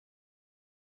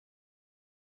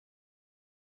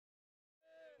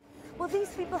Well, these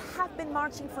people have been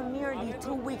marching for nearly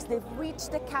 2 weeks. They've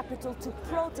reached the capital to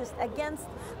protest against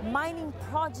mining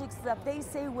projects that they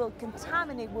say will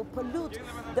contaminate, will pollute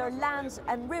their lands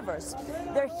and rivers.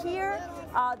 They're here,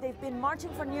 they've been marching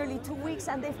for nearly 2 weeks,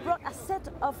 and they've brought a set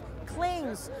of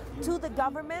claims to the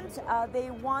government.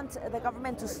 They want the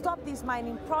government to stop these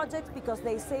mining projects because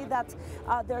they say that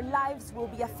their lives will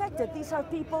be affected. These are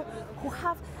people who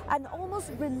have an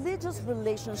almost religious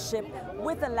relationship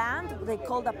with the land. They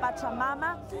call the Pachamama,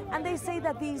 and they say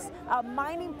that these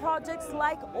mining projects,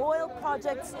 like oil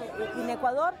projects in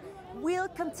Ecuador, will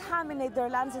contaminate their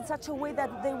lands in such a way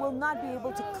that they will not be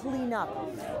able to clean up.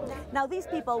 Now, these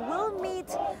people will meet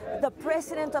the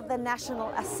President of the National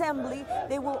Assembly.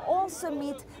 They will also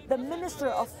meet the Minister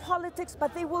of Politics,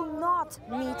 but they will not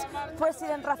meet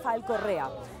President Rafael Correa.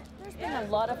 There's been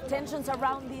a lot of tensions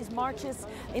around these marches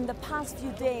in the past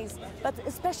few days, but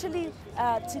especially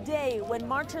today, when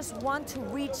marchers want to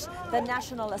reach the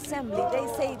National Assembly. They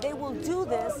say they will do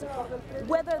this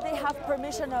whether they have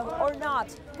permission or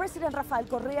not. President Rafael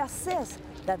Correa says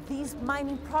that these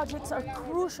mining projects are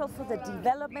crucial for the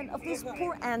development of this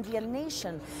poor Andean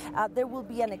nation. There will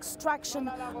be an extraction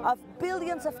of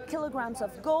billions of kilograms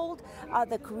of gold,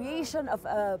 the creation of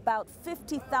about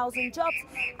 50,000 jobs,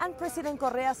 and President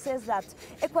Correa says that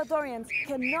Ecuadorians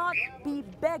cannot be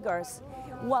beggars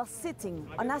while sitting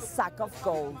on a sack of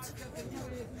gold.